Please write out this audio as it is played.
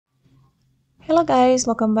Hello guys,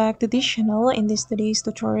 welcome back to this channel. In this today's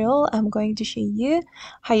tutorial, I'm going to show you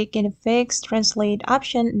how you can fix translate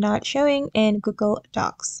option not showing in Google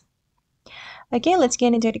Docs. Okay, let's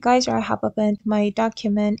get into it guys. I have opened my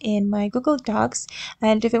document in my Google Docs,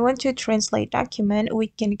 and if I want to translate document, we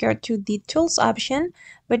can go to the tools option.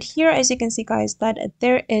 But here, as you can see guys, that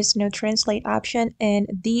there is no translate option in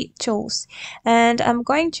the tools, and I'm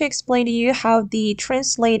going to explain to you how the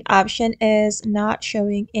translate option is not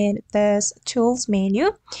showing in this tools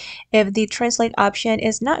menu. If the translate option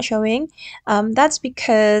is not showing, that's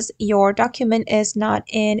because your document is not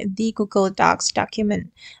in the Google Docs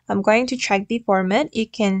document. I'm going to check the format. You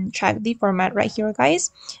can check the format right here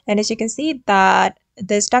guys, and as you can see that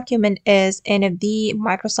this document is in the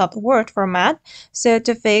Microsoft Word format. So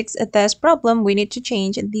to fix this problem, we need to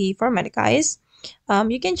change the format guys.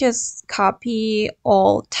 You can just copy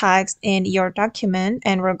all text in your document,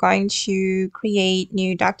 and we're going to create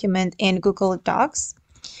new document in Google Docs.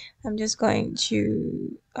 I'm just going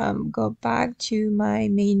to go back to my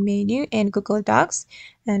main menu in Google Docs,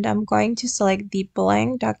 and I'm going to select the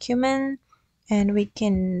blank document, and we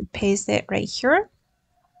can paste it right here.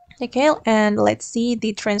 Okay, and let's see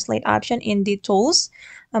the translate option in the tools.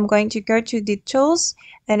 I'm going to go to the tools,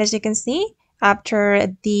 and as you can see,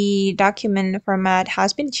 after the document format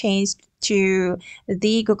has been changed to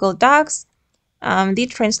the Google Docs, the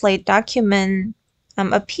translate document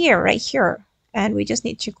appear right here, and we just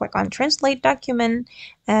need to click on translate document,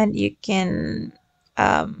 and you can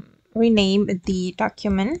rename the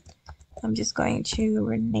document. I'm just going to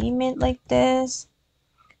rename it like this: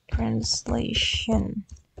 translation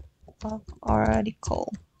of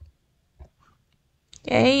article.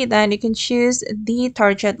 Okay, then you can choose the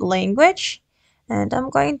target language, and I'm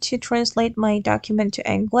going to translate my document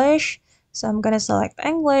to English. So I'm going to select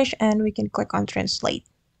English, and we can click on translate.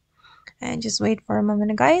 And just wait for a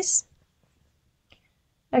moment guys.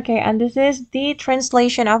 Okay, and this is the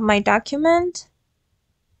translation of my document.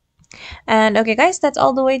 And okay guys, that's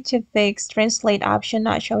all the way to fix translate option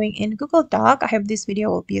not showing in Google Doc. I hope this video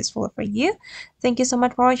will be useful for you. Thank you so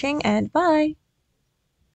much for watching, and bye.